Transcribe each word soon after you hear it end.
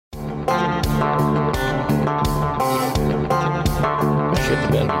Shit the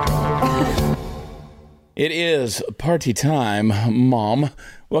bed. It is party time, Mom.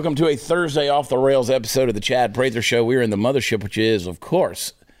 Welcome to a Thursday Off the Rails episode of the Chad Prather Show. We're in the mothership, which is, of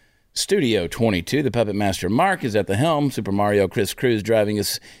course, Studio 22. The Puppet Master Mark is at the helm. Super Mario Chris Cruz driving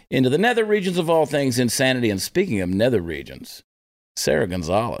us into the nether regions of all things insanity. And speaking of nether regions, Sara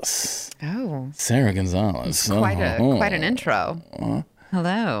Gonzales. Oh. Sara Gonzales. Quite an intro.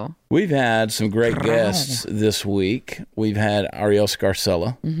 Hello. We've had some great guests this week. We've had Ariel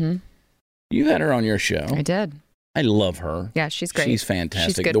Scarcella. Mm-hmm. You had her on your show. I did. I love her. Yeah, she's great. She's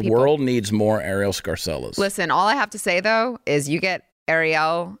fantastic. She's good the people. world needs more Ariel Scarcellas. Listen, all I have to say, though, is you get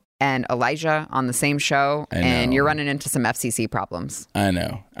Ariel and Elijah on the same show, and you're running into some FCC problems. I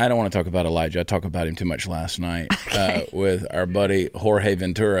know. I don't want to talk about Elijah. I talked about him too much last night with our buddy Jorge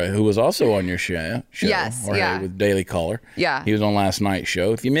Ventura, who was also on your show. Yes, Jorge with Daily Caller. Yeah. He was on last night's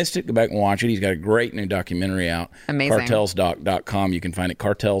show. If you missed it, go back and watch it. He's got a great new documentary out. Amazing. Cartelsdoc.com. You can find it.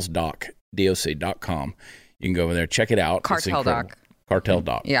 Cartelsdoc.com. You can go over there, check it out. Cartel Doc. Cartel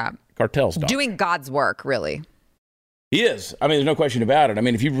Doc. Yeah. Cartels Doc. Doing God's work, really. He is. I mean, there's no question about it. I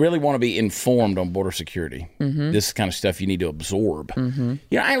mean, if you really want to be informed on border security, this kind of stuff you need to absorb. Mm-hmm.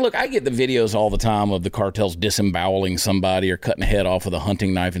 You know, I get the videos all the time of the cartels disemboweling somebody or cutting a head off with a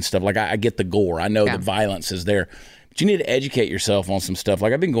hunting knife and stuff. Like, I get the gore. I know the violence is there. But you need to educate yourself on some stuff.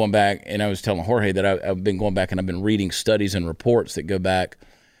 Like, I've been going back, and I was telling Jorge that I've been going back and I've been reading studies and reports that go back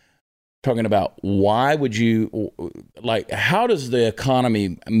talking about why would you, like, how does the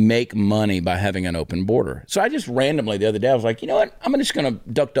economy make money by having an open border? So I just randomly the other day, I was like, you know what, I'm just going to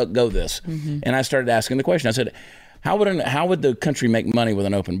duck go this. Mm-hmm. And I started asking the question. I said, how would the country make money with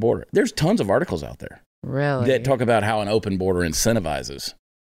an open border? There's tons of articles out there. Really? That talk about how an open border incentivizes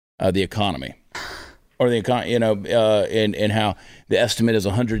the economy. Or the economy, and how the estimate is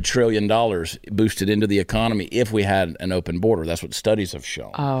 $100 trillion boosted into the economy if we had an open border. That's what studies have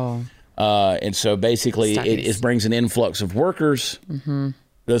shown. Oh. And so basically it brings an influx of workers. Mm-hmm.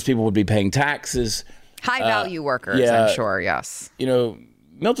 Those people would be paying taxes. High value workers, I'm sure, yes. You know,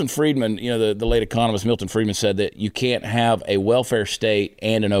 Milton Friedman, the late economist Milton Friedman said that you can't have a welfare state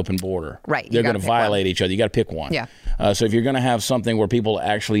and an open border. Right. They're going to violate each other. You got to pick one. Yeah. So if you're going to have something where people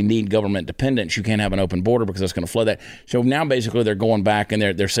actually need government dependence, you can't have an open border because that's going to flood that. So now basically they're going back and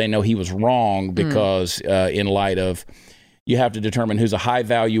they're saying, no, he was wrong because in light of you have to determine who's a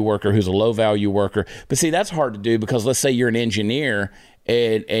high-value worker, who's a low-value worker. But see, that's hard to do because let's say you're an engineer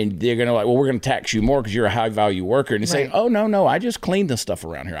and they're going to well, we're going to tax you more because you're a high-value worker. And you say, oh, no, I just cleaned the stuff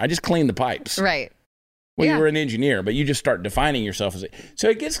around here. I just cleaned the pipes. Right. Well, you were an engineer, but you just start defining yourself as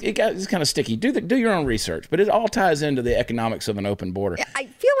so it's kind of sticky. Do your own research, but it all ties into the economics of an open border. I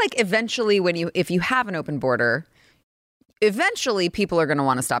feel like eventually if you have an open border, eventually people are going to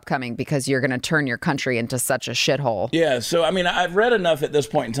want to stop coming because you're going to turn your country into such a shithole. Yeah. So, I mean, I've read enough at this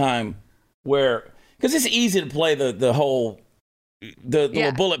point in time because it's easy to play the whole, the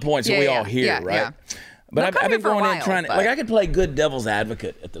little bullet points that we all hear, right? Yeah. But I've been going in trying to, like, I could play good devil's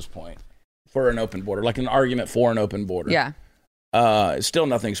advocate at this point for an open border, like an argument for an open border. Yeah. Still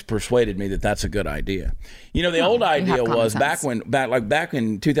nothing's persuaded me that that's a good idea. The old idea was back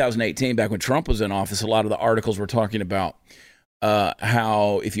in 2018, back when Trump was in office, a lot of the articles were talking about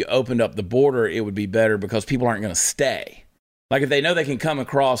how if you opened up the border, it would be better because people aren't going to stay. Like if they know they can come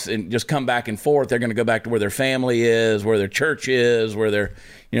across and just come back and forth, they're going to go back to where their family is, where their church is, where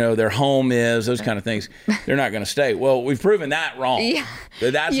their home is, those kind of things. They're not going to stay. Well, we've proven that wrong. Yeah.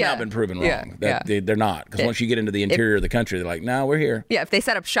 That's now been proven wrong. They're not. Because once you get into the interior of the country, they're like, no, we're here. Yeah, if they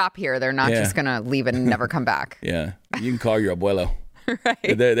set up shop here, they're not just going to leave and never come back. Yeah. You can call your abuelo.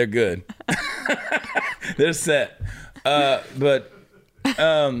 Right. They're good. They're set. No,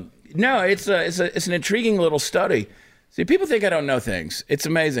 it's an intriguing little study. See, people think I don't know things. It's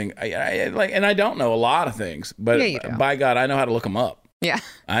amazing. And I don't know a lot of things, but by God, I know how to look them up. Yeah.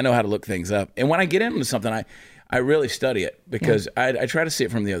 I know how to look things up. And when I get into something, I really study it because I try to see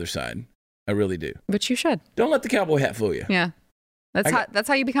it from the other side. I really do. But you should. Don't let the cowboy hat fool you. Yeah. That's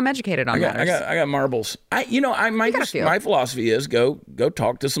how you become educated on matters. I got marbles. My philosophy is go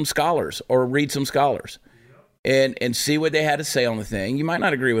talk to some scholars or read some scholars. And see what they had to say on the thing. You might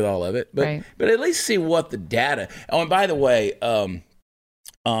not agree with all of it, but at least see what the data. Oh, and by the way,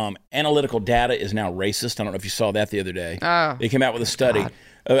 analytical data is now racist. I don't know if you saw that the other day. Oh, they came out with a study.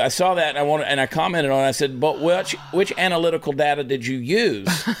 I saw that and I commented on it. I said, but which analytical data did you use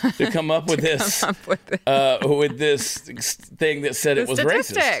to come up with this with this thing that said it was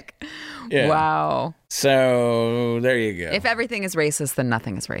statistic. Racist? Yeah. Wow. So there you go. If everything is racist, then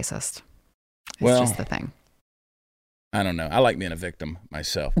nothing is racist. It's just the thing. I don't know. I like being a victim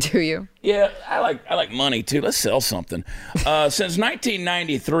myself. Do you? Yeah, I like money too. Let's sell something. Since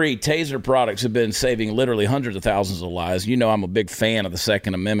 1993, Taser products have been saving literally hundreds of thousands of lives. You know I'm a big fan of the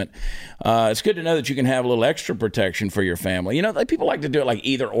Second Amendment. It's good to know that you can have a little extra protection for your family. You know, like people like to do it like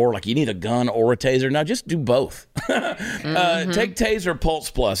either or, like you need a gun or a taser. Now just do both. Take Taser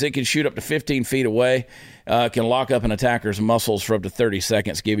Pulse Plus. It can shoot up to 15 feet away. Can lock up an attacker's muscles for up to 30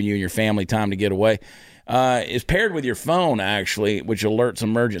 seconds, giving you and your family time to get away. It's paired with your phone, actually, which alerts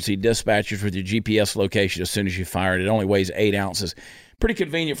emergency dispatchers with your GPS location as soon as you fire it. It only weighs 8 ounces. Pretty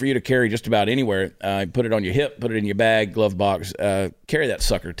convenient for you to carry just about anywhere. Put it on your hip, put it in your bag, glove box. Carry that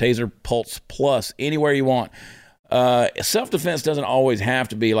sucker. Taser Pulse Plus, anywhere you want. Self-defense doesn't always have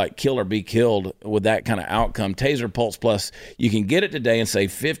to be like kill or be killed with that kind of outcome. Taser Pulse Plus, you can get it today and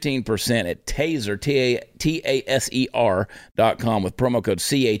save 15% at Taser, TASER.com with promo code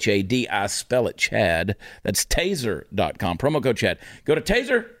CHAD. I spell it Chad. That's Taser.com, promo code Chad. Go to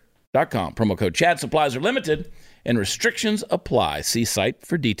Taser.com, promo code Chad. Supplies are limited and restrictions apply. See site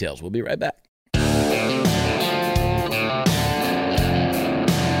for details. We'll be right back.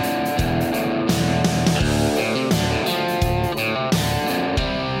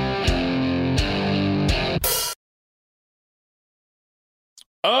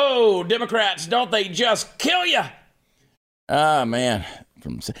 Oh, Democrats, don't they just kill you? Ah, man.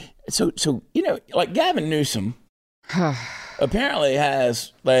 So you know, like Gavin Newsom apparently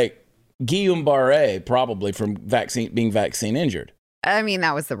has like Guillain-Barré probably from being vaccine injured. I mean,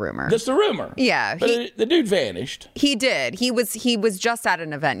 that was the rumor. That's the rumor. Yeah. But the dude vanished. He did. He was just at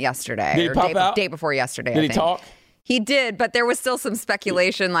an event yesterday. Did he pop out? Day before yesterday, Did he talk? He did, but there was still some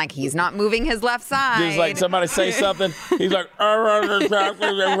speculation, like he's not moving his left side. Just like somebody say something, he's like, he wasn't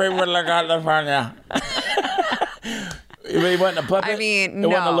a puppet? I mean, it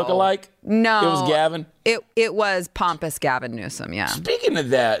wasn't a lookalike? No. It was Gavin? It was pompous Gavin Newsom, yeah. Speaking of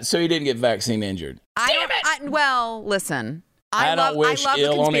that, so he didn't get vaccine injured. Damn it! Well, listen. I don't wish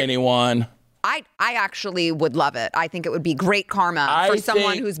ill on anyone. I actually would love it. I think it would be great karma for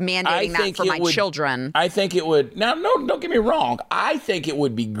someone who's mandating that for my children. I think it would. Now, no, don't get me wrong. I think it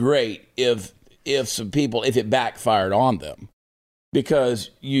would be great if some people, if it backfired on them.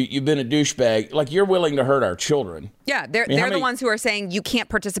 Because you've been a douchebag. Like, you're willing to hurt our children. Yeah, they're the ones who are saying you can't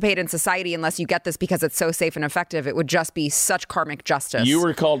participate in society unless you get this because it's so safe and effective. It would just be such karmic justice. You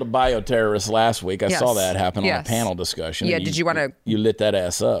were called a bioterrorist last week. I saw that happen on a panel discussion. Yeah, did you want to... You lit that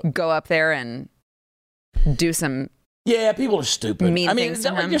ass up. Go up there and do some... Yeah, people are stupid. Things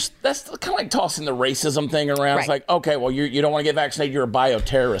to him. That's kind of like tossing the racism thing around. Right. It's like, okay, well, you don't want to get vaccinated. You're a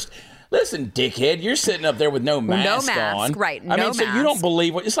bioterrorist. Listen, dickhead, you're sitting up there with no mask on. Right, so you don't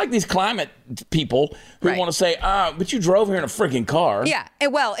believe what... It's like these climate people who want to say, but you drove here in a freaking car. Yeah,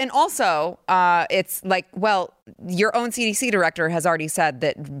 and also, it's like, well, your own CDC director has already said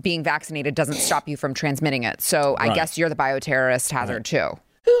that being vaccinated doesn't stop you from transmitting it. So I guess you're the bioterrorist hazard, too.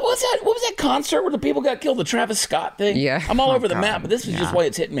 What's that? What was that concert where the people got killed? The Travis Scott thing? Yeah. I'm all over the map, but this is just the way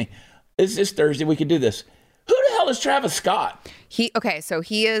it's hitting me. It's Thursday. We could do this. Who the hell is Travis Scott? So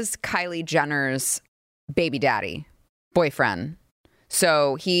he is Kylie Jenner's baby daddy, boyfriend.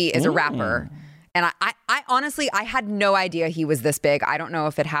 So he is a rapper. And I honestly, I had no idea he was this big. I don't know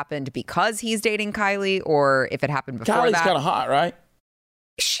if it happened because he's dating Kylie or if it happened before Kylie's that. kind of hot, right?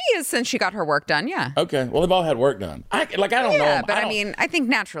 She is since she got her work done, yeah. Okay. Well, they've all had work done. I don't know. Yeah, but I think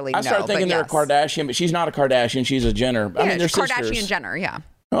naturally, I started thinking they're a Kardashian, but she's not a Kardashian. She's a Jenner. Yeah, I mean, they're Kardashian sisters. Jenner, yeah.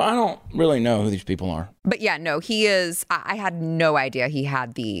 No, I don't really know who these people are. But yeah, no, he is. I had no idea he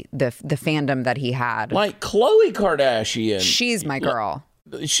had the fandom that he had. Like Khloe Kardashian. She's my girl.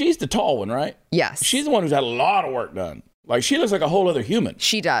 She's the tall one, right? Yes. She's the one who's had a lot of work done. Like, she looks like a whole other human.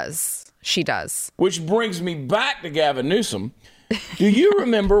 She does. Which brings me back to Gavin Newsom. Do you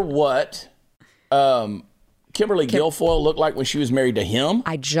remember what Kimberly Guilfoyle looked like when she was married to him?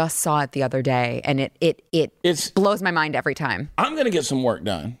 I just saw it the other day, and it blows my mind every time. I'm going to get some work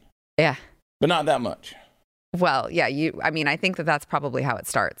done. Yeah. But not that much. Well, yeah, I think that's probably how it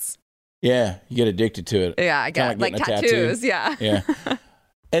starts. Yeah, you get addicted to it. Yeah, I get like tattoos, yeah. Yeah.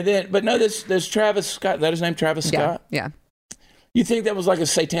 And then, but no, there's Travis Scott. Is that his name, Travis Scott? Yeah. You think that was like a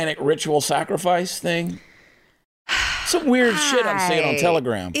satanic ritual sacrifice thing? Some weird shit I'm seeing on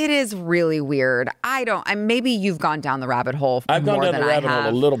Telegram. It is really weird. Maybe you've gone down the rabbit hole. I've gone down the rabbit hole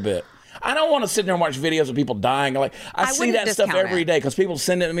a little bit. I don't want to sit there and watch videos of people dying. Like I see that stuff every day because people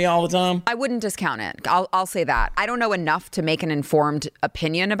send it to me all the time. I wouldn't discount it. I'll say that. I don't know enough to make an informed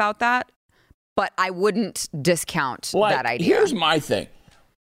opinion about that, but I wouldn't discount that idea. Here's my thing.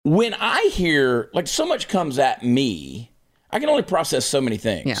 When I hear, like, so much comes at me, I can only process so many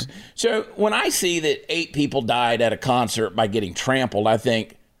things. Yeah. So when I see that 8 people died at a concert by getting trampled, I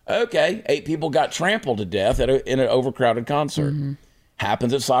think, okay, 8 people got trampled to death in an overcrowded concert.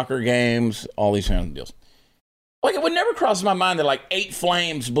 Happens at soccer games, all these kinds of deals. Like, it would never cross my mind that, like, 8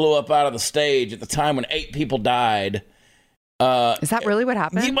 flames blew up out of the stage at the time when 8 people died. Is that really what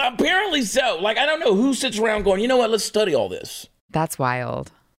happened? Yeah, apparently so. Like, I don't know who sits around going, you know what, let's study all this. That's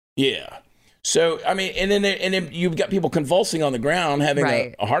wild. Yeah. So, I mean, and then you've got people convulsing on the ground having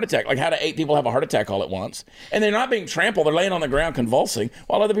a heart attack. Like, how do 8 people have a heart attack all at once? And they're not being trampled. They're laying on the ground convulsing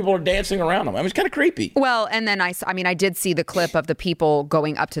while other people are dancing around them. I mean, it's kind of creepy. Well, and then I did see the clip of the people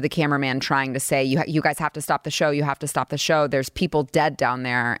going up to the cameraman trying to say, you guys have to stop the show. You have to stop the show. There's people dead down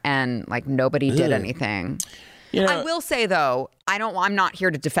there. And, like, nobody did anything. You know, I will say, though, I'm not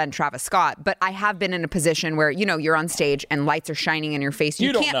here to defend Travis Scott, but I have been in a position where, you know, you're on stage and lights are shining in your face.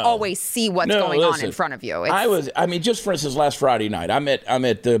 You can't always see what's going on in front of you. Just for instance, last Friday night, I'm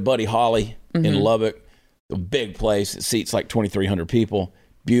at the Buddy Holly in Lubbock, a big place. It seats like 2,300 people.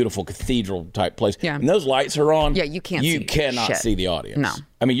 Beautiful cathedral type place. Yeah. And those lights are on. Yeah, you cannot see the audience. No.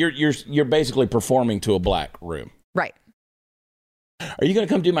 I mean, you're basically performing to a black room. Right. Are you going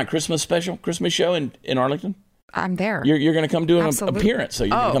to come do my Christmas show in Arlington? I'm there. You're going to come do an appearance, so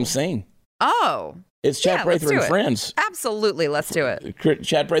you're going to come sing. Oh. It's Chad Prather and Friends. Absolutely, let's do it.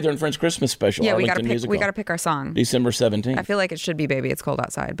 Chad Prather and Friends Christmas special. Yeah, we got to pick our song. December 17th. I feel like it should be Baby It's Cold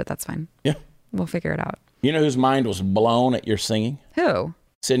Outside, but that's fine. Yeah. We'll figure it out. You know whose mind was blown at your singing? Who?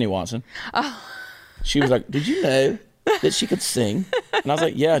 Sydney Watson. Oh. She was like, did you know that she could sing? And I was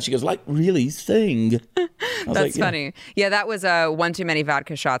like, yeah. And she goes, like, really sing? That's funny. Yeah, that was one too many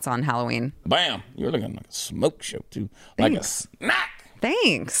vodka shots on Halloween. Bam. You were looking like a smoke show, too. Like a snack.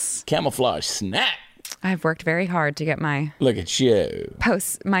 Thanks. Camouflage snack. I've worked very hard to get my... Look at you.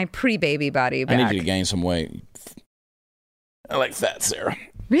 My pre-baby body back. I need you to gain some weight. I like fat, Sarah.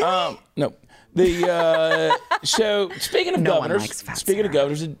 Really? No. So, speaking of governors,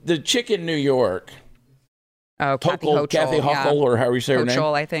 the chick in New York... Oh, Kathy Hochul, or however you say her name.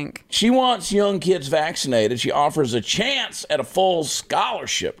 Hochul, I think. She wants young kids vaccinated. She offers a chance at a full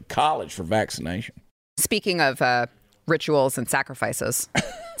scholarship college for vaccination. Speaking of rituals and sacrifices,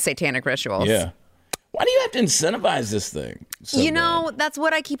 satanic rituals. Yeah. Why do you have to incentivize this thing? That's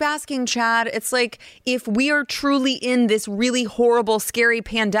what I keep asking, Chad. It's like, if we are truly in this really horrible, scary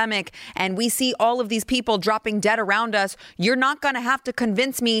pandemic and we see all of these people dropping dead around us, you're not going to have to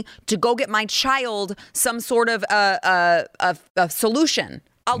convince me to go get my child some sort of a solution.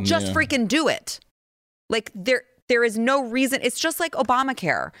 I'll just freaking do it. Like, there is no reason. It's just like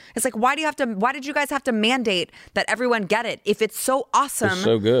Obamacare. It's like, why did you guys have to mandate that everyone get it? If it's so awesome, it's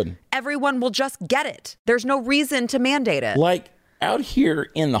so good, everyone will just get it. There's no reason to mandate it. Like, out here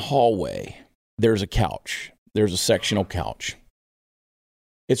in the hallway, there's a couch. There's a sectional couch.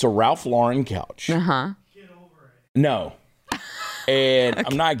 It's a Ralph Lauren couch. Uh-huh. Get over it. No. And okay.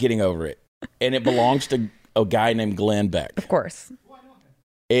 I'm not getting over it. And it belongs to a guy named Glenn Beck. Of course.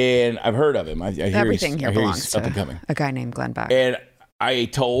 And I've heard of him. I hear everything here belongs he's up and coming. A guy named Glenn Beck. And I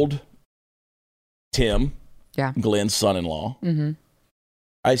told Tim, Glenn's son-in-law,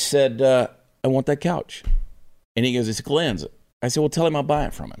 I said, I want that couch. And he goes, it's Glenn's. I said, well, tell him I'll buy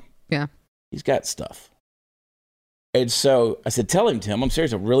it from him. Yeah. He's got stuff. And so I said, tell him, Tim, I'm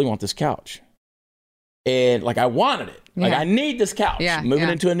serious. I really want this couch. And like, I wanted it. Like, I need this couch. Yeah, moving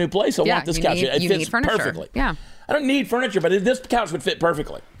into a new place, I want this couch. It fits perfectly. Yeah. I don't need furniture, but this couch would fit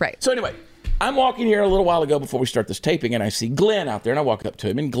perfectly. Right. So anyway, I'm walking here a little while ago before we start this taping, and I see Glenn out there, and I walk up to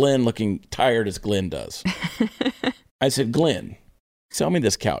him, and Glenn looking tired as Glenn does. I said, Glenn, sell me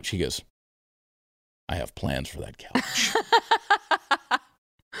this couch. He goes, I have plans for that couch.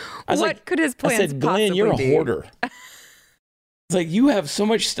 What could his plans possibly be? I said, Glenn, you're a hoarder. It's like, you have so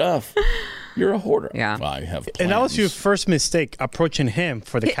much stuff. You're a hoarder. Yeah. Well, I have plans. And that was your first mistake, approaching him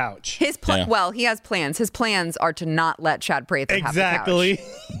for the couch. Well, he has plans. His plans are to not let Chad Prather have the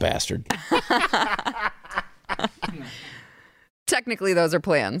couch. Bastard. Technically, those are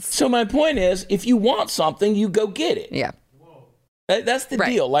plans. So my point is, if you want something, you go get it. Yeah. That's the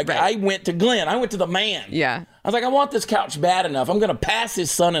deal. Like, I went to Glenn. I went to the man. Yeah. I was like, I want this couch bad enough. I'm going to pass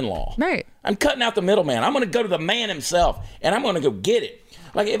his son-in-law. Right. I'm cutting out the middleman. I'm going to go to the man himself, and I'm going to go get it.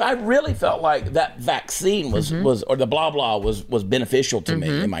 Like, if I really felt like that vaccine was or the blah blah was beneficial to me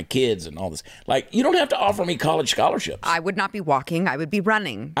and my kids and all this, like, you don't have to offer me college scholarships. I would not be walking. I would be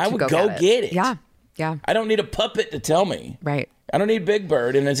running. I would go get it. Yeah. Yeah. I don't need a puppet to tell me. Right. I don't need Big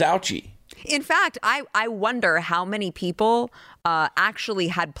Bird and his ouchie. In fact, I wonder how many people actually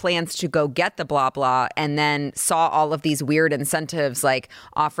had plans to go get the blah blah and then saw all of these weird incentives like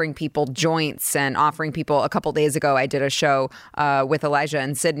offering people joints and offering people. A couple days ago, I did a show with Elijah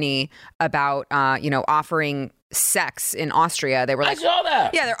and Sydney about offering sex in Austria. They were like, I saw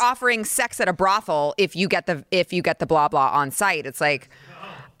that. Yeah, they're offering sex at a brothel if you get the blah blah on site. It's like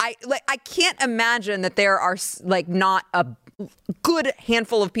I can't imagine that there are like not a good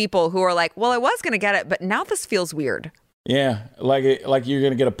handful of people who are like, well, I was going to get it, but now this feels weird. Yeah, like you're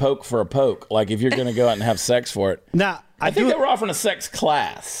going to get a poke for a poke. Like if you're going to go out and have sex for it. Now, I think they were offering a sex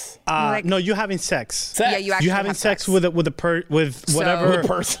class. No, you're having sex. Yeah, you actually having have sex with whatever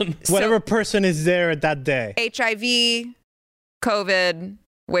person, whatever person is there that day. HIV, COVID,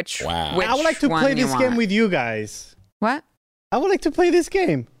 which wow. Which I would like to play this game with you guys. What? I would like to play this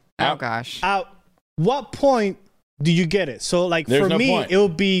game. Oh gosh. At what point do you get it? So like There's for no me, point. it will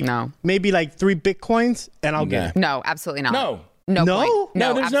be maybe like 3 Bitcoins and I'll get it. No, absolutely not. No. No. No? Point.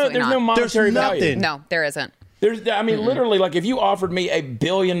 No, there's absolutely no not. monetary There's value. nothing. No, there isn't. Literally, like if you offered me $1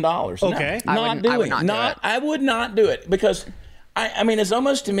 billion, Okay. no, I would not do it. I would not do it because I mean, it's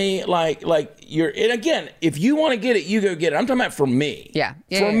almost to me like you're. And again, if you want to get it, you go get it. I'm talking about for me. Yeah.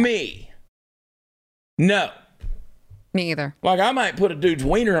 For me. No. Me either. Like I might put a dude's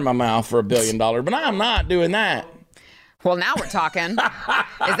wiener in my mouth for $1 billion, but I'm not doing that. Well, now we're talking. Is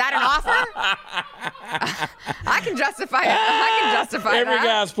that an offer? I can justify it. I can justify Every that.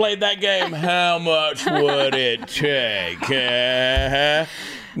 guy's played that game. How much would it take?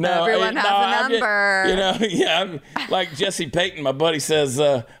 No, Everyone has a number. I'm like Jesse Payton, my buddy says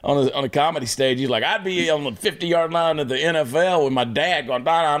on a comedy stage, he's like, I'd be on the 50-yard line of the NFL with my dad going,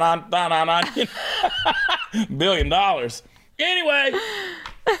 $1 billion. Anyway,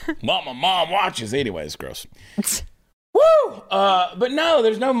 well, my mom watches. Anyway, it's gross. Woo! But no,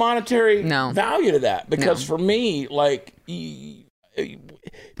 there's no monetary value to that because for me, like, maybe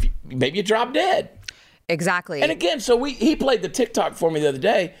you drop dead. Exactly. And again, so he played the TikTok for me the other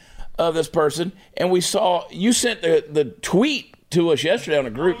day of this person, and we saw you sent the tweet to us yesterday on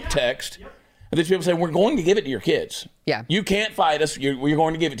a group text. And these people saying, we're going to give it to your kids. Yeah. You can't fight us. We're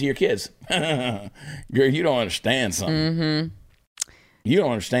going to give it to your kids. Girl, you don't understand something. Mm-hmm. You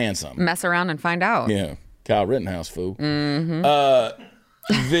don't understand something. Mess around and find out. Yeah. Kyle Rittenhouse, fool. Mm-hmm.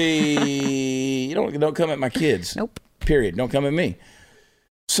 You don't come at my kids. Nope. Period. Don't come at me.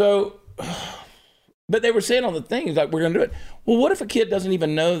 So, but they were saying on the thing, like, we're going to do it. Well, what if a kid doesn't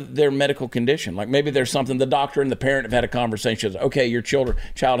even know their medical condition? Like maybe there's something, the doctor and the parent have had a conversation. Okay, your child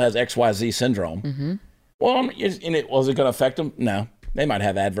has XYZ syndrome. Mm-hmm. Well, was it going to affect them? No. They might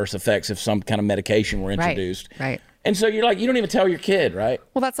have adverse effects if some kind of medication were introduced. Right. And so you're like, you don't even tell your kid, right?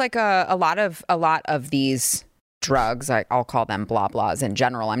 Well, that's like a lot of these drugs. I'll call them blah blahs in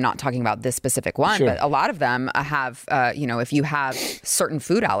general. I'm not talking about this specific one, Sure. but a lot of them have, if you have certain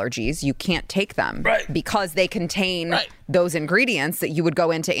food allergies, you can't take them because they contain those ingredients that you would go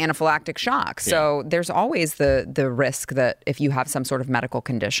into anaphylactic shock. So there's always the risk that if you have some sort of medical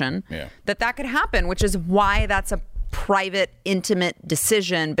condition, that could happen, which is why that's a private, intimate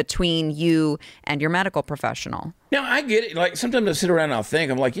decision between you and your medical professional. Now, I get it. Like, sometimes I sit around and I'll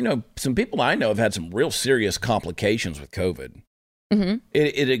think, I'm like, some people I know have had some real serious complications with COVID. Mm-hmm.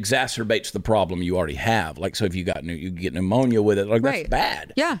 It exacerbates the problem you already have. Like, so if you get pneumonia with it, like, that's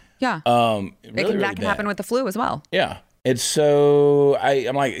bad. Yeah. Really, that can happen with the flu as well. Yeah. It's so,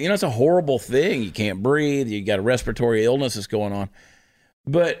 I'm like, it's a horrible thing. You can't breathe. You got a respiratory illness that's going on.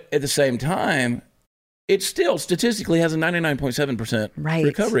 But at the same time, it still statistically has a 99.7%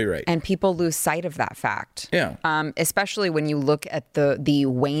 recovery rate. And people lose sight of that fact. Yeah. Especially when you look at the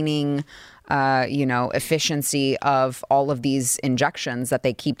waning, efficiency of all of these injections that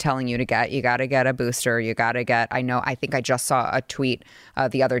they keep telling you to get. You got to get a booster. You got to get, I think I just saw a tweet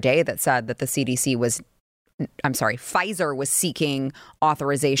the other day that said that the Pfizer was seeking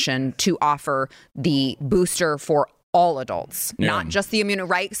authorization to offer the booster for all adults, not just the immune,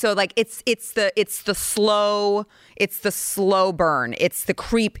 right? So like it's the slow burn. It's the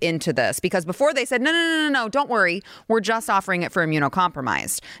creep into this, because before they said, no, don't worry. We're just offering it for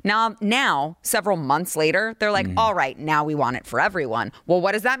immunocompromised. Now, several months later, they're like, all right, now we want it for everyone. Well,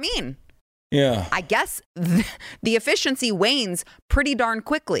 what does that mean? Yeah. I guess the efficiency wanes pretty darn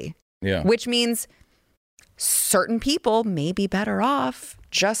quickly. Yeah. Which means certain people may be better off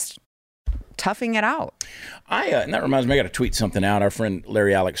just toughing it out. And that reminds me, I got to tweet something out. Our friend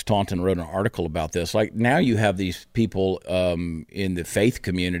Larry Alex Taunton wrote an article about this. Like, now you have these people in the faith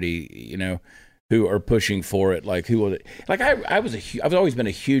community, who are pushing for it. Like, I've always been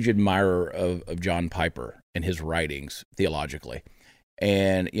a huge admirer of John Piper and his writings theologically.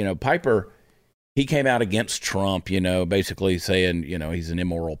 And, Piper, he came out against Trump, basically saying, he's an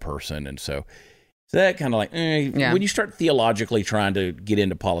immoral person. And so that kind of like, when you start theologically trying to get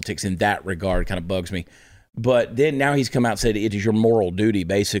into politics in that regard, kind of bugs me. But then now he's come out and said it is your moral duty,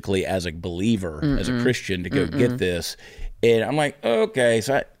 basically, as a believer, as a Christian, to go get this. And I'm like, okay.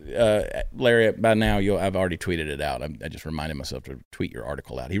 So, Larry, by now, I've already tweeted it out. I just reminded myself to tweet your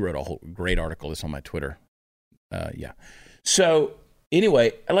article out. He wrote a whole great article. That's on my Twitter. So,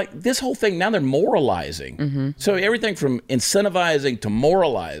 anyway, like this whole thing, now they're moralizing. So everything from incentivizing to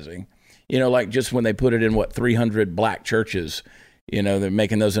moralizing, like just when they put it in, 300 black churches, they're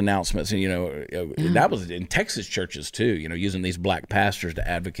making those announcements. And, that was in Texas churches, too, using these black pastors to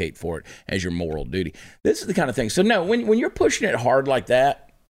advocate for it as your moral duty. This is the kind of thing. So, no, when you're pushing it hard like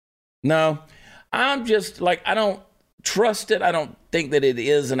that, no, I'm just like, I don't trust it. I don't think that it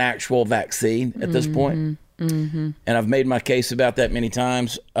is an actual vaccine at this point. And I've made my case about that many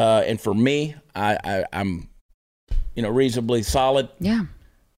times. And for me, I'm, reasonably solid. Yeah.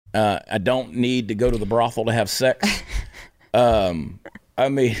 I don't need to go to the brothel to have sex. I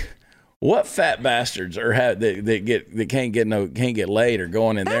mean, what fat bastards that can't get laid or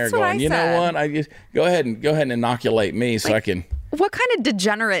going in there going, know what? I just go ahead and inoculate me so I can. What kind of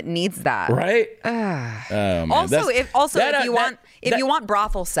degenerate needs that? Right. If you want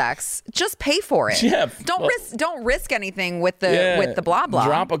brothel sex, just pay for it. Yeah. Don't risk anything with the blah blah.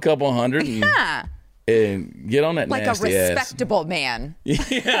 Drop a couple hundred. And get on that like nasty a respectable man.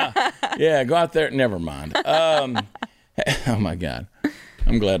 Yeah. Go out there. Never mind. Oh my God.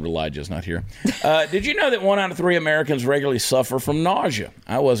 I'm glad Elijah's not here. Did you know that 1 out of 3 Americans regularly suffer from nausea?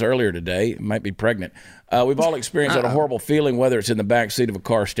 I was earlier today. Might be pregnant. We've all experienced that horrible feeling, whether it's in the back seat of a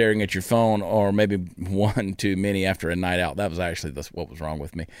car staring at your phone or maybe one too many after a night out. That was actually what was wrong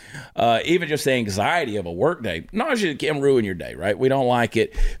with me. Even just the anxiety of a work day. Nausea can ruin your day, right? We don't like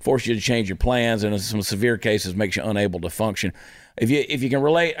it. Force you to change your plans, and in some severe cases makes you unable to function. If you can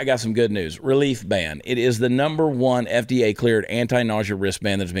relate, I got some good news. Relief Band. It is the #1 FDA-cleared anti-nausea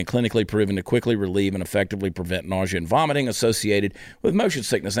wristband that has been clinically proven to quickly relieve and effectively prevent nausea and vomiting associated with motion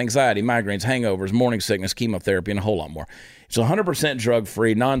sickness, anxiety, migraines, hangovers, morning sickness, chemotherapy, and a whole lot more. It's 100%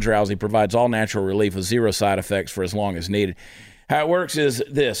 drug-free, non-drowsy, provides all natural relief with 0 side effects for as long as needed. How it works is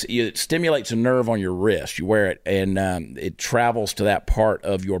this. It stimulates a nerve on your wrist. You wear it, and it travels to that part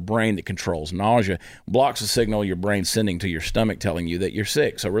of your brain that controls nausea, blocks the signal your brain's sending to your stomach telling you that you're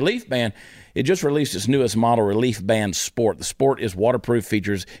sick. So Relief Band, it just released its newest model, Relief Band Sport. The Sport is waterproof,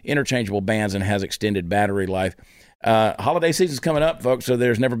 features interchangeable bands, and has extended battery life. Holiday season's coming up, folks, so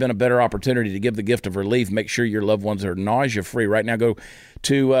there's never been a better opportunity to give the gift of relief. Make sure your loved ones are nausea-free. Right now, go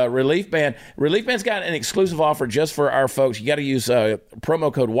to Relief Band. Relief Band's got an exclusive offer just for our folks. You got to use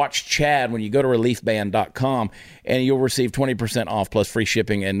promo code WATCHCHAD when you go to reliefband.com, and you'll receive 20% off plus free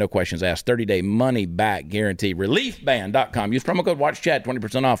shipping and no questions asked. 30-day money-back guarantee. Reliefband.com. Use promo code WATCHCHAD,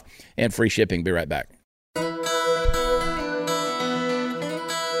 20% off and free shipping. Be right back.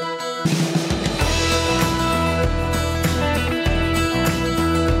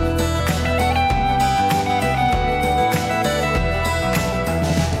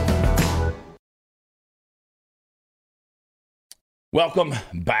 Welcome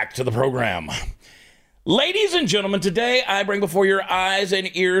back to the program. Ladies and gentlemen, today I bring before your eyes and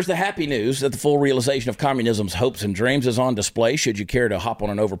ears the happy news that the full realization of communism's hopes and dreams is on display should you care to hop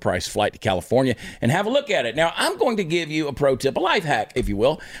on an overpriced flight to California and have a look at it. Now, I'm going to give you a pro tip, a life hack, if you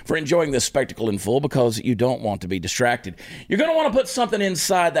will, for enjoying this spectacle in full because you don't want to be distracted. You're going to want to put something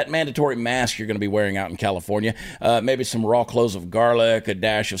inside that mandatory mask you're going to be wearing out in California. Maybe some raw cloves of garlic, a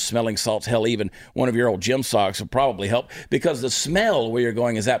dash of smelling salts, hell, even one of your old gym socks will probably help because the smell where you're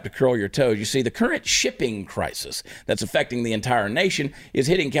going is apt to curl your toes. You see, the current shipping crisis that's affecting the entire nation is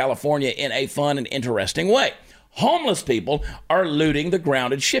hitting California in a fun and interesting way. Homeless people are looting the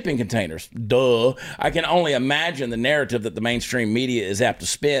grounded shipping containers. Duh. I can only imagine the narrative that the mainstream media is apt to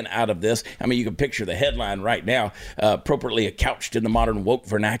spin out of this. I mean, you can picture the headline right now, appropriately couched in the modern woke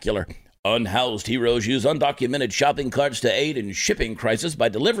vernacular. Unhoused heroes use undocumented shopping carts to aid in shipping crisis by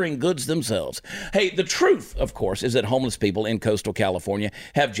delivering goods themselves. Hey, the truth, of course, is that homeless people in coastal California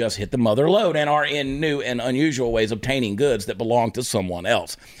have just hit the mother lode and are in new and unusual ways obtaining goods that belong to someone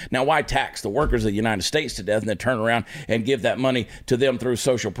else. Now, why tax the workers of the United States to death and then turn around and give that money to them through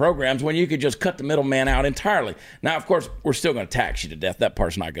social programs when you could just cut the middleman out entirely? Now, of course, we're still going to tax you to death. That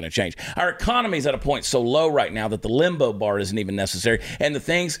part's not going to change. Our economy is at a point so low right now that the limbo bar isn't even necessary, and the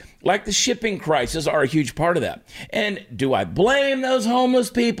things like the shipping crisis are a huge part of that. And do I blame those homeless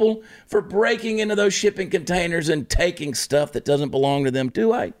people for breaking into those shipping containers and taking stuff that doesn't belong to them?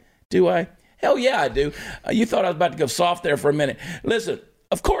 Do I? Hell yeah, I do. You thought I was about to go soft there for a minute. Listen,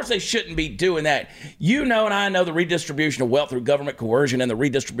 of course they shouldn't be doing that. You know and I know the redistribution of wealth through government coercion and the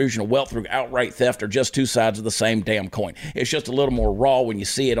redistribution of wealth through outright theft are just two sides of the same damn coin. It's just a little more raw when you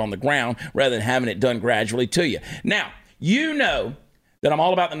see it on the ground rather than having it done gradually to you. Now, you know that I'm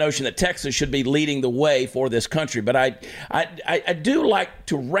all about the notion that Texas should be leading the way for this country, but I do like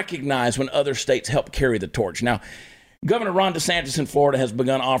to recognize when other states help carry the torch. Now, Governor Ron DeSantis in Florida has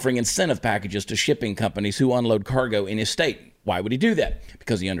begun offering incentive packages to shipping companies who unload cargo in his state. Why would he do that?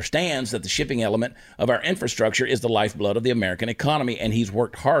 Because he understands that the shipping element of our infrastructure is the lifeblood of the American economy, and he's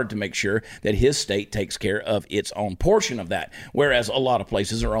worked hard to make sure that his state takes care of its own portion of that, whereas a lot of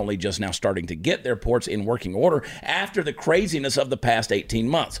places are only just now starting to get their ports in working order after the craziness of the past 18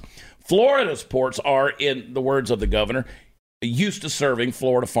 months. Florida's ports are, in the words of the governor, used to serving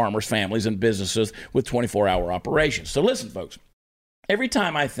Florida farmers, families, and businesses with 24-hour operations. So listen, folks. Every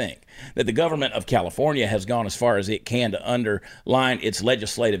time I think that the government of California has gone as far as it can to underline its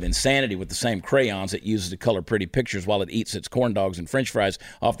legislative insanity with the same crayons it uses to color pretty pictures while it eats its corn dogs and french fries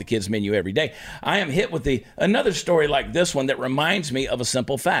off the kids' menu every day, I am hit with another story like this one that reminds me of a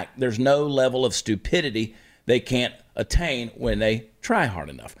simple fact. There's no level of stupidity they can't attain when they try hard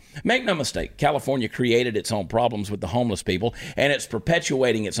enough. Make no mistake, California created its own problems with the homeless people, and it's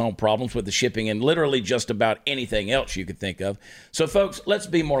perpetuating its own problems with the shipping and literally just about anything else you could think of. So, folks, let's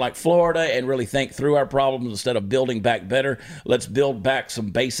be more like Florida and really think through our problems instead of building back better. Let's build back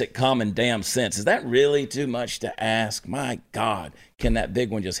some basic common damn sense. Is that really too much to ask? My God, can that big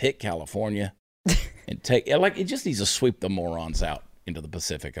one just hit California and take it just needs to sweep the morons out into the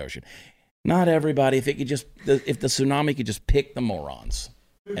Pacific Ocean. Not everybody. If the tsunami could just pick the morons,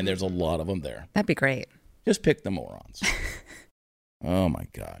 and there's a lot of them there. That'd be great. Just pick the morons. Oh my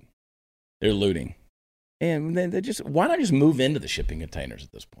God, they're looting, and they just why not just move into the shipping containers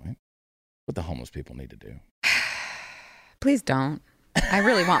at this point? What the homeless people need to do. Please don't. I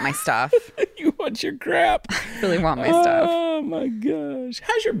really want my stuff. You want your crap? I really want my stuff. Oh my gosh,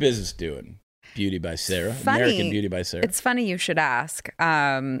 how's your business doing? Beauty by Sara, American Beauty by Sara. It's funny you should ask.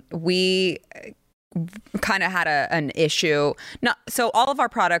 We kind of had an issue. No, so all of our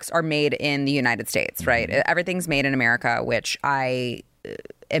products are made in the United States, right? Mm-hmm. Everything's made in America, which I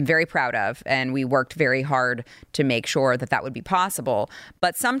am very proud of, and we worked very hard to make sure that would be possible.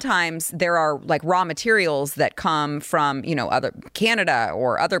 But sometimes there are like raw materials that come from, other Canada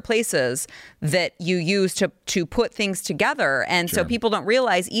or other places that you use to put things together. And Sure. So people don't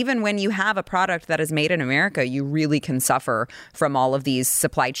realize even when you have a product that is made in America, you really can suffer from all of these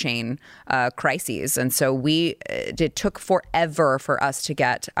supply chain crises. And so it took forever for us to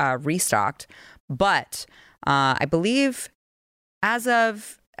get restocked. But I believe as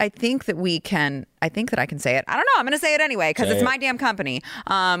of, I think that I can say it. I don't know. I'm going to say it anyway because it's my damn company.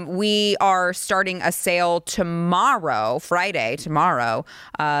 We are starting a sale Friday,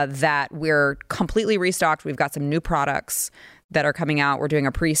 that we're completely restocked. We've got some new products that are coming out. We're doing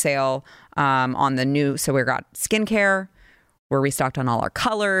a pre-sale on the new. So we've got skincare. We're restocked on all our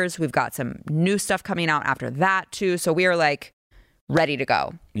colors. We've got some new stuff coming out after that too. So we are like ready to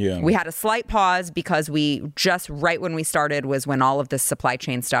go. Yeah. We had a slight pause because we just right when we started was when all of this supply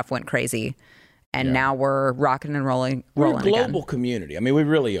chain stuff went crazy. And now we're rocking and rolling We're a global again. Community. I mean, we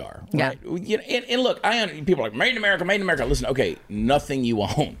really are. Right? Yeah. And look, people are like, made in America, made in America. Listen, okay, nothing you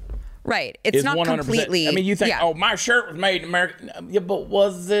own. Right. It's not 100%. Completely. I mean, you think, my shirt was made in America. Yeah, but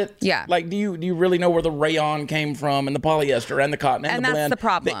was it? Yeah. Like, do you really know where the rayon came from and the polyester and the cotton and the that's blend? the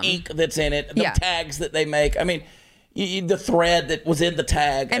problem. The ink that's in it, the tags that they make. I mean, the thread that was in the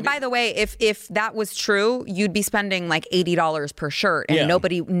tag. And by the way, if that was true, you'd be spending like $80 per shirt, and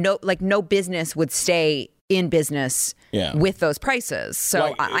no business would stay in business with those prices.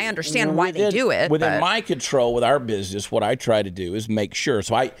 So I understand why they do it. Within my control with our business, what I try to do is make sure.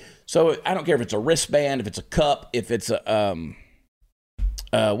 So I don't care if it's a wristband, if it's a cup, if it's the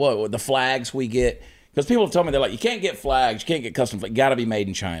flags we get. Because people have told me, they're like, you can't get flags, you can't get custom flags, got to be made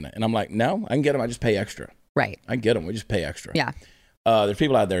in China. And I'm like, no, I can get them, I just pay extra. Right. I get them. We just pay extra. Yeah. There's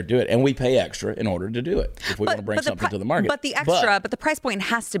people out there who do it, and we pay extra in order to do it if we want to bring something to the market. But the price point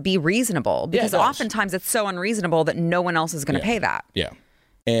has to be reasonable because oftentimes it's so unreasonable that no one else is going to pay that. Yeah.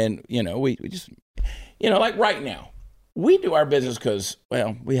 And, we just, like right now, we do our business because,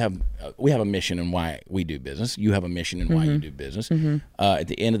 we have a mission in why we do business. You have a mission in why you do business. Mm-hmm. At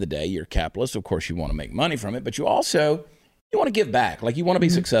the end of the day, you're a capitalist. Of course, you want to make money from it, but you also, you want to give back. Like, you want to be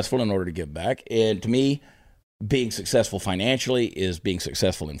successful in order to give back. And to me, being successful financially is being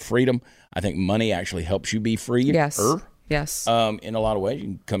successful in freedom. I think money actually helps you be free. Yes. Yes. In a lot of ways, you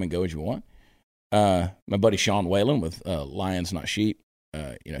can come and go as you want. My buddy Sean Whalen with Lions Not Sheep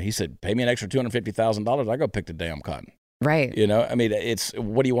he said, pay me an extra $250,000. I go pick the damn cotton. Right. I mean, it's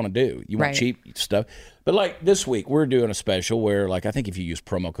what do you want to do? You want cheap stuff. But like this week, we're doing a special where, like, I think if you use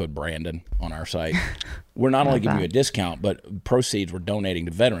promo code Brandon on our site, we're not only giving you a discount, but proceeds we're donating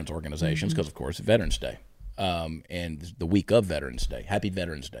to veterans organizations because, of course, Veterans Day and the week of Veterans Day. Happy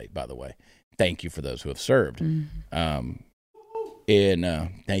Veterans Day, by the way. Thank you for those who have served. And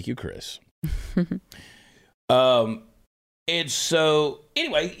thank you, Chris. And so,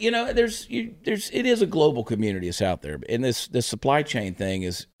 anyway, it is a global community that's out there. And this supply chain thing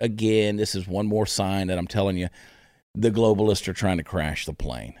is, again, this is one more sign that I'm telling you, the globalists are trying to crash the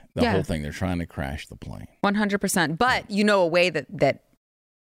plane. The whole thing, they're trying to crash the plane. 100%. But a way that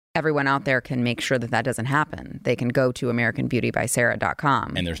everyone out there can make sure that doesn't happen. They can go to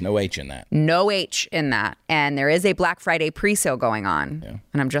AmericanBeautyBySara.com. And there's no H in that. No H in that. And there is a Black Friday pre-sale going on. Yeah.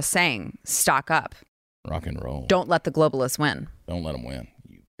 And I'm just saying, stock up. Rock and roll. Don't let the globalists win. Don't let them win,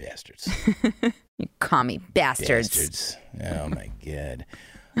 you bastards. You commie bastards. Oh, my God.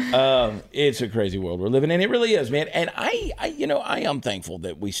 It's a crazy world we're living in. It really is, man. And I am thankful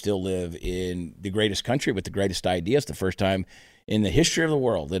that we still live in the greatest country with the greatest ideas. The first time in the history of the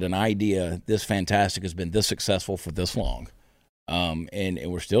world that an idea this fantastic has been this successful for this long. And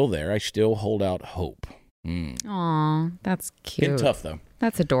we're still there. I still hold out hope. Aw, that's cute. Getting tough, though.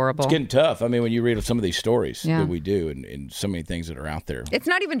 That's adorable. It's getting tough. I mean, when you read some of these stories that we do and so many things that are out there. It's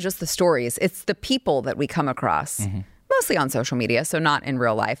not even just the stories. It's the people that we come across, mostly on social media, so not in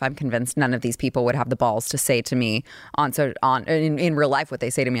real life. I'm convinced none of these people would have the balls to say to me in real life what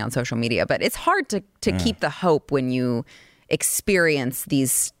they say to me on social media. But it's hard to keep the hope when you experience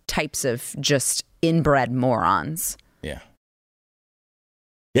these types of just inbred morons. Yeah.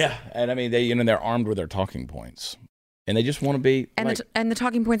 Yeah, and I mean, they're armed with their talking points. And they just want to be and the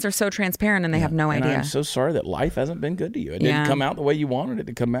talking points are so transparent and they have no idea. I'm so sorry that life hasn't been good to you. It didn't come out the way you wanted it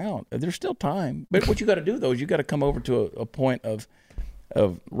to come out. There's still time. But what you got to do, though, is you got to come over to a point of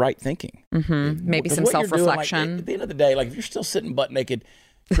right thinking. Maybe some self-reflection. At the end of the day, like if you're still sitting butt naked,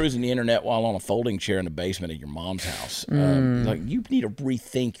 cruising the internet while on a folding chair in the basement of your mom's house, like you need to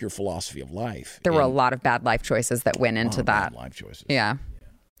rethink your philosophy of life. There were a lot of bad life choices that went into that. Bad life choices. Yeah.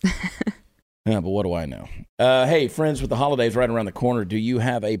 Yeah, but what do I know? Hey, friends, with the holidays right around the corner, do you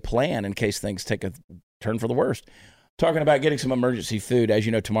have a plan in case things take a turn for the worst? Talking about getting some emergency food. As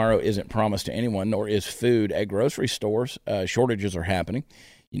you know, tomorrow isn't promised to anyone, nor is food at grocery stores. Shortages are happening.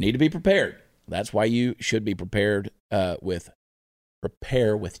 You need to be prepared. That's why you should be prepared with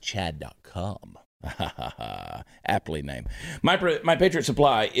preparewithchad.com. Aptly named. My Patriot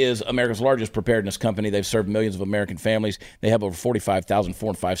Supply is America's largest preparedness company. They've served millions of American families. They have over 45,000 4-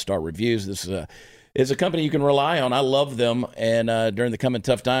 and 5-star reviews. This is a company you can rely on. I love them, and during the coming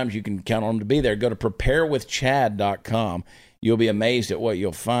tough times, you can count on them to be there. Go to preparewithchad.com. You'll be amazed at what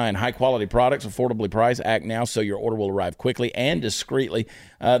you'll find. High-quality products, affordably priced. Act now so your order will arrive quickly and discreetly.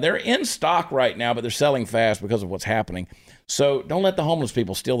 They're in stock right now, but they're selling fast because of what's happening. So don't let the homeless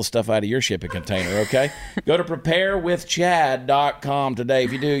people steal the stuff out of your shipping container, okay? Go to preparewithchad.com today.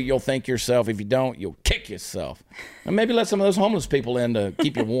 If you do, you'll thank yourself. If you don't, you'll kick yourself. And maybe let some of those homeless people in to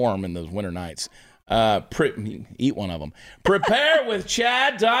keep you warm in those winter nights. Eat one of them.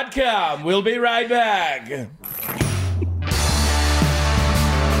 Preparewithchad.com. We'll be right back.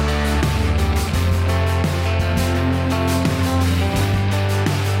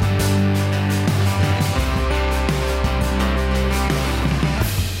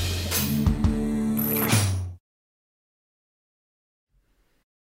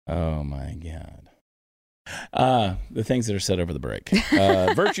 Oh, my God. The things that are said over the break.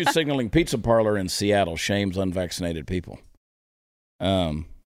 Virtue signaling pizza parlor in Seattle shames unvaccinated people.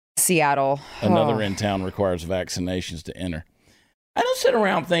 Seattle. Another in town requires vaccinations to enter. I don't sit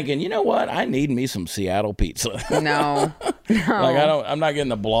around thinking, you know what? I need me some Seattle pizza. No. Like I'm not getting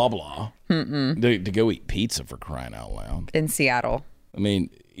the blah blah to go eat pizza for crying out loud. In Seattle. I mean,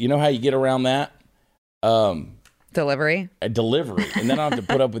 you know how you get around that? Delivery? A delivery. And then I have to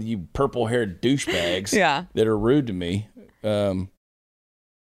put up with you purple-haired douchebags that are rude to me. Anyway.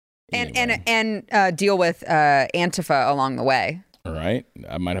 And deal with Antifa along the way. All right.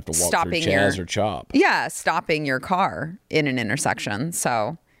 I might have to walk through Chaz or Chop. Yeah, stopping your car in an intersection.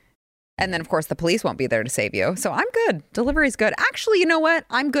 So, and then, of course, the police won't be there to save you. So I'm good. Delivery's good. Actually, you know what?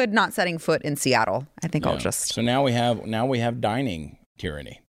 I'm good not setting foot in Seattle. I think I'll just... So now we have dining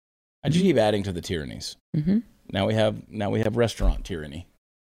tyranny. I just keep adding to the tyrannies. Mm-hmm. Now we have restaurant tyranny.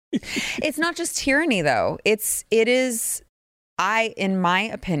 It's not just tyranny, though. It is, in my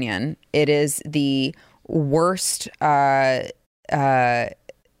opinion, it is the worst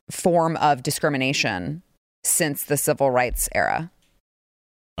form of discrimination since the civil rights era.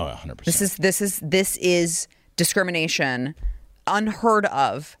 Oh, 100%. This is discrimination unheard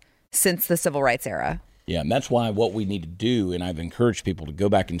of since the civil rights era. Yeah, and that's why what we need to do, and I've encouraged people to go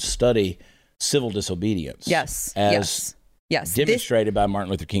back and study civil disobedience. Yes. Yes. Demonstrated by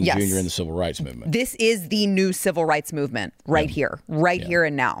Martin Luther King Yes. Jr. in the civil rights movement. This is the new civil rights movement here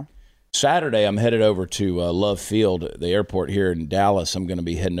and now. Saturday, I'm headed over to Love Field, the airport here in Dallas. I'm going to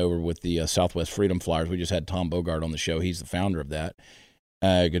be heading over with the Southwest Freedom Flyers. We just had Tom Bogart on the show. He's the founder of that.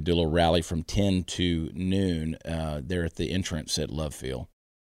 Going to do a little rally from 10 to noon there at the entrance at Love Field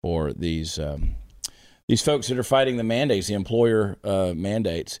for these folks that are fighting the mandates, the employer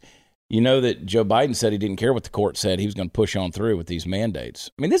mandates. You know that Joe Biden said he didn't care what the court said. He was going to push on through with these mandates.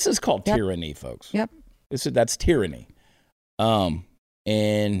 I mean, this is called tyranny, folks. Yep. That's tyranny. And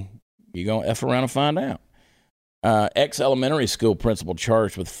you're going to F around and find out. Ex-elementary school principal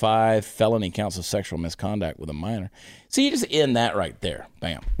charged with 5 felony counts of sexual misconduct with a minor. See, you just end that right there.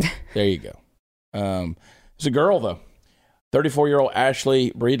 Bam. There you go. It's a girl, though. 34-year-old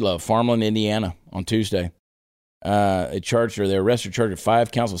Ashley Breedlove, Farmland, Indiana, on Tuesday. They charged her. They arrested her, charged her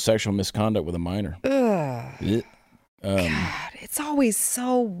 5 counts of sexual misconduct with a minor. Ugh. God, it's always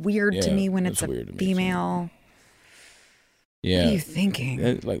so weird to me when it's a female. Yeah. What are you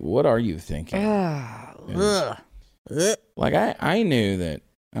thinking? Like, what are you thinking? Ugh. Like, I knew that,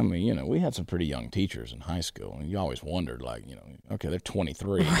 I mean, you know, we had some pretty young teachers in high school, and you always wondered, like, you know, okay, they're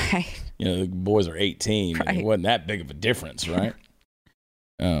 23. Right. You know, the boys are 18. Right. And it wasn't that big of a difference, right?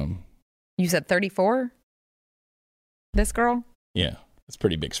 You said 34? This girl? Yeah, it's a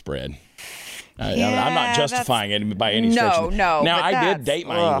pretty big spread. I'm not justifying it by any stretch. No. Now, I did date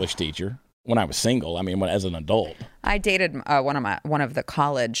my English teacher when I was single. I mean, as an adult. I dated one of the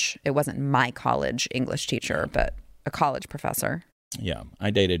college. It wasn't my college English teacher, but a college professor. Yeah,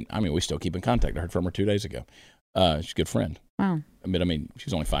 I dated. I mean, we still keep in contact. I heard from her 2 days ago. She's a good friend. Wow. I mean,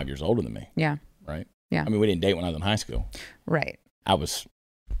 she's only 5 years older than me. Yeah. Right. Yeah. I mean, we didn't date when I was in high school. Right. I was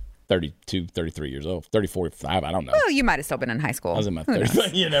 32, 33 years old, 34, 35, I don't know. Well, you might have still been in high school. I was in my 30s,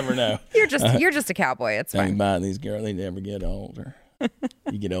 but you never know. You're just a cowboy. It's fine. About these girls, they never get older.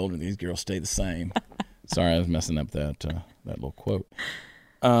 You get older, these girls stay the same. Sorry, I was messing up that little quote.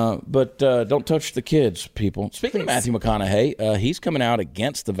 But don't touch the kids, people. Speaking of Matthew McConaughey, he's coming out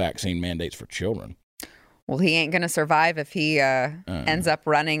against the vaccine mandates for children. Well, he ain't going to survive if he ends up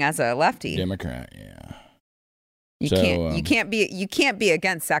running as a lefty. Democrat, yeah. You can't be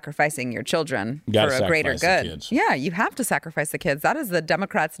against sacrificing your children for a greater good. Yeah, you have to sacrifice the kids. That is the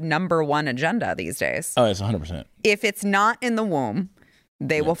Democrats' #1 agenda these days. Oh, it's 100%. If it's not in the womb,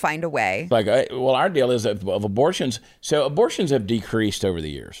 they will find a way. Like, well, our deal is of abortions. So abortions have decreased over the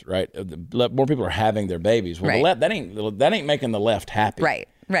years, right? More people are having their babies. Well, right. that ain't making the left happy.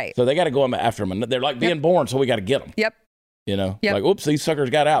 Right. So they got to go after them. They're like being born, so we got to get them. Yep. You know, Yep. like, oops, these suckers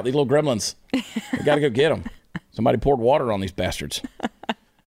got out. These little gremlins. We got to go get them. Somebody poured water on these bastards.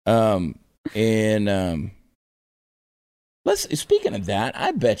 Speaking of that,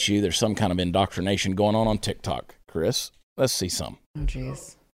 I bet you there's some kind of indoctrination going on TikTok, Chris. Let's see some. Oh,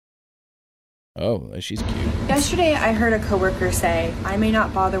 jeez. Oh, she's cute. Yesterday, I heard a coworker say, "I may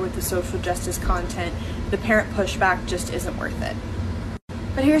not bother with the social justice content. The parent pushback just isn't worth it."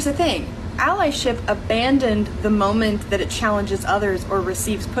 But here's the thing. Allyship abandoned the moment that it challenges others or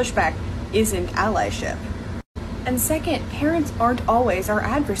receives pushback isn't allyship. And second, parents aren't always our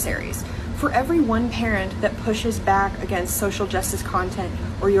adversaries. For every one parent that pushes back against social justice content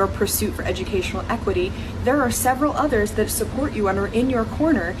or your pursuit for educational equity, there are several others that support you and are in your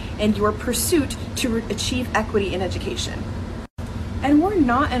corner in your pursuit to achieve equity in education. And we're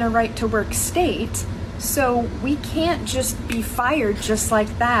not in a right-to-work state, so we can't just be fired just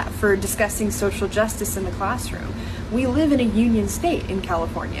like that for discussing social justice in the classroom. We live in a union state in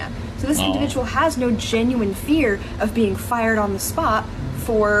California. So this individual has no genuine fear of being fired on the spot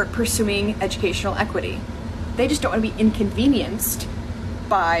for pursuing educational equity. They just don't want to be inconvenienced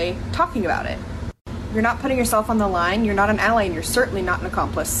by talking about it. You're not putting yourself on the line, you're not an ally, and you're certainly not an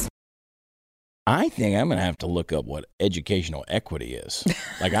accomplice. I think I'm going to have to look up what educational equity is.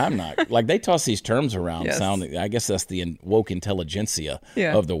 Like, I'm not, like, they toss these terms around, Yes. sounding, I guess that's the woke intelligentsia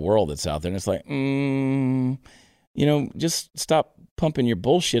Yeah. of the world that's out there. And it's like, you know, just stop pumping your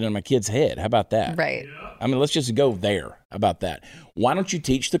bullshit in my kid's head. How about that? Right. I mean, let's just go there. How about that? Why don't you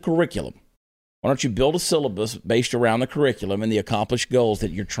teach the curriculum? Why don't you build a syllabus based around the curriculum and the accomplished goals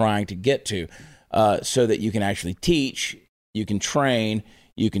that you're trying to get to, so that you can actually teach, you can train,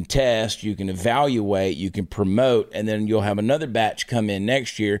 you can test, you can evaluate, you can promote, and then you'll have another batch come in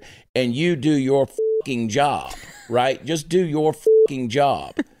next year and you do your fucking job, right? Just do your fucking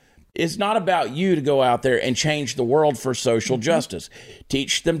job. It's not about you to go out there and change the world for social justice.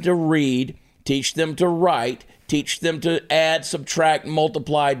 Teach them to read, teach them to write, teach them to add, subtract,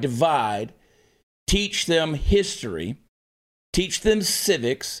 multiply, divide, teach them history, teach them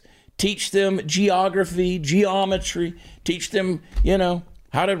civics, teach them geography, geometry, teach them,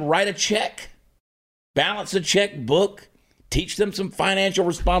 how to write a check, balance a checkbook, teach them some financial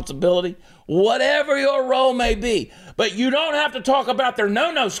responsibility, whatever your role may be. But you don't have to talk about their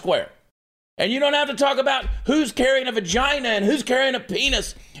no-no square. And you don't have to talk about who's carrying a vagina and who's carrying a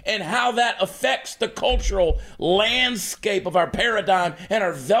penis and how that affects the cultural landscape of our paradigm and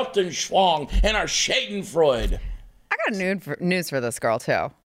our Weltanschauung and our Schadenfreude. I got news for this girl,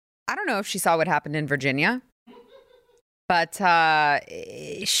 too. I don't know if she saw what happened in Virginia, but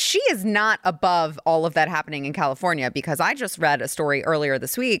she is not above all of that happening in California, because I just read a story earlier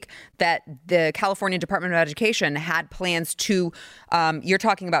this week that the California Department of Education had plans to, you're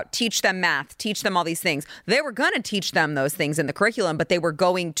talking about teach them math, teach them all these things. They were going to teach them those things in the curriculum, but they were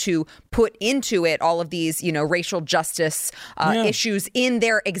going to put into it all of these, racial justice issues in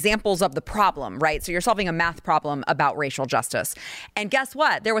their examples of the problem, right? So you're solving a math problem about racial justice. And guess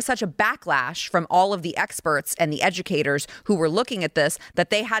what? There was such a backlash from all of the experts and the educators who were looking at this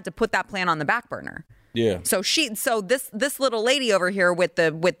that they had to put that plan on the back burner. Yeah. So this little lady over here with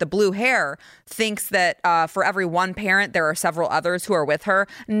the blue hair thinks that for every one parent there are several others who are with her.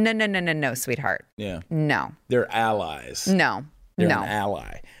 No, sweetheart. Yeah. No. They're allies. No. They're an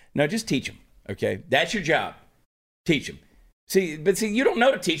ally. No, just teach them. Okay, that's your job. Teach them. See, you don't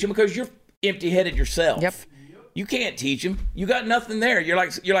know to teach them because you're empty-headed yourself. Yep. You can't teach them. You got nothing there. You're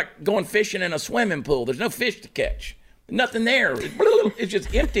like going fishing in a swimming pool. There's no fish to catch. Nothing there. It's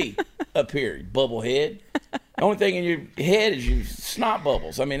just empty up here, you bubblehead. The only thing in your head is your snot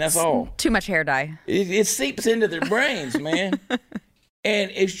bubbles. I mean, that's all. Too much hair dye. It seeps into their brains, man.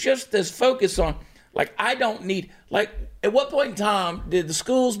 And it's just this focus on, I don't need, at what point in time did the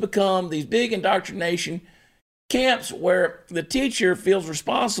schools become these big indoctrination camps where the teacher feels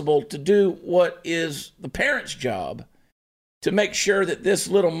responsible to do what is the parent's job to make sure that this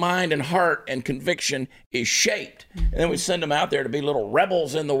little mind and heart and conviction is shaped? And then we send them out there to be little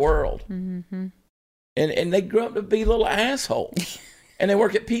rebels in the world. Mm-hmm. And they grow up to be little assholes. And they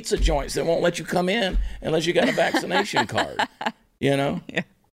work at pizza joints that won't let you come in unless you got a vaccination card. Yeah.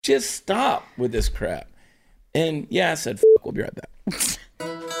 Just stop with this crap. And I said, fuck, we'll be right back.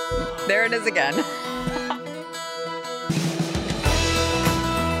 There it is again.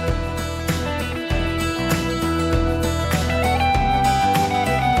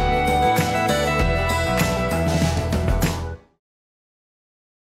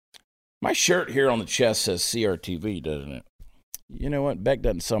 My shirt here on the chest says CRTV, doesn't it? You know what? Beck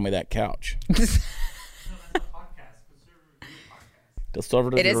doesn't sell me that couch. It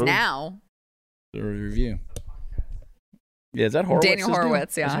is now. The review. Yeah, is that Horowitz's Daniel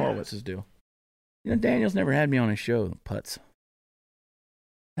Horowitz, deal? yeah. That's Horowitz's deal. Daniel's never had me on his show, putz.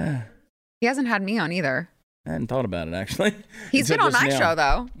 He hasn't had me on either. I hadn't thought about it, actually. He's been on my show,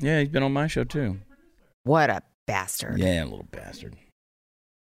 though. Yeah, he's been on my show, too. What a bastard. Yeah, a little bastard.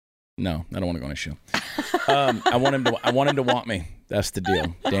 No, I don't want to go on his show. I want him to want me. That's the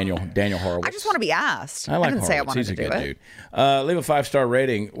deal. Daniel Horowitz. I just want to be asked. I didn't Horowitz. say I wanted He's to a do good it. dude. Leave a 5-star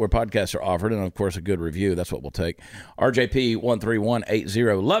rating where podcasts are offered, and of course a good review. That's what we'll take.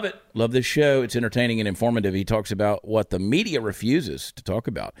 RJP13180. Love it. Love this show. It's entertaining and informative. He talks about what the media refuses to talk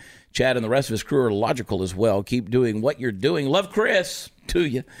about. Chad and the rest of his crew are logical as well. Keep doing what you're doing. Love Chris to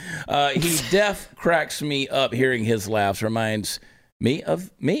you. He cracks me up hearing his laughs. Reminds me of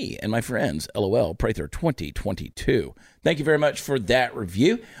me and my friends. LOL. Prather 2022. Thank you very much for that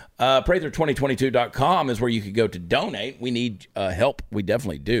review. Prather2022.com is where you could go to donate. We need help. We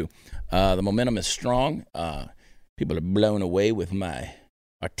definitely do. The momentum is strong. People are blown away with my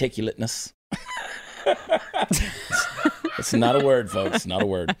articulateness. It's not a word, folks. Not a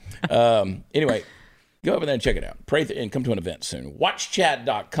word. Anyway, go over there and check it out. Prather, and come to an event soon.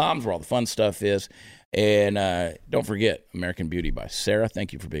 WatchChat.com is where all the fun stuff is. And don't forget American Beauty by Sara.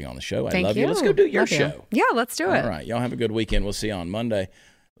 Thank you for being on the show. I love you. Let's go do your show. Yeah, let's do it. All right. Y'all have a good weekend. We'll see you on Monday.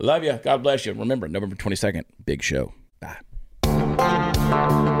 Love you. God bless you. Remember, November 22nd, big show. Bye.